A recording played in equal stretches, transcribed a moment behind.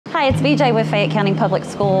Hi, it's BJ with Fayette County Public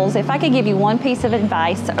Schools. If I could give you one piece of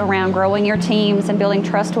advice around growing your teams and building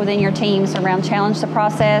trust within your teams around challenge the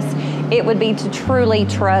process, it would be to truly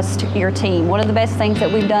trust your team. One of the best things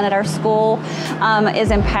that we've done at our school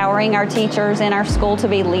is empowering our teachers in our school to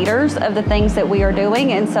be leaders of the things that we are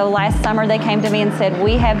doing. And so last summer they came to me and said,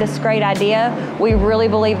 we have this great idea. We really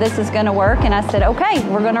believe this is going to work. And I said, okay,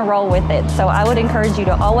 we're going to roll with it. So I would encourage you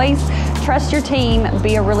to always trust your team,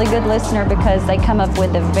 be a really good listener because they come up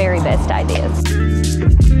with the very best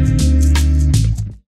ideas.